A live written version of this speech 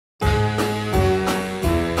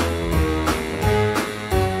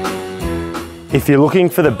If you're looking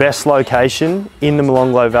for the best location in the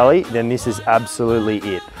Molonglo Valley, then this is absolutely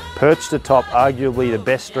it. Perched atop arguably the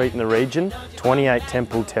best street in the region, 28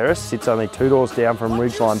 Temple Terrace sits only 2 doors down from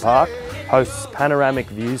Ridgeline Park, hosts panoramic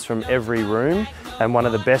views from every room, and one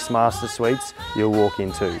of the best master suites you'll walk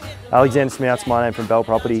into. Alexander Smout's my name from Belle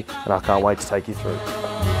Property, and I can't wait to take you through.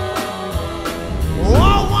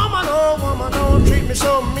 Oh woman, don't treat me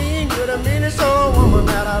so mean. You're the meanest old woman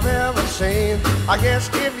that I've ever seen. I guess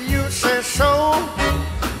if you say so,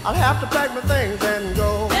 I'll have to pack my things and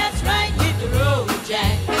go.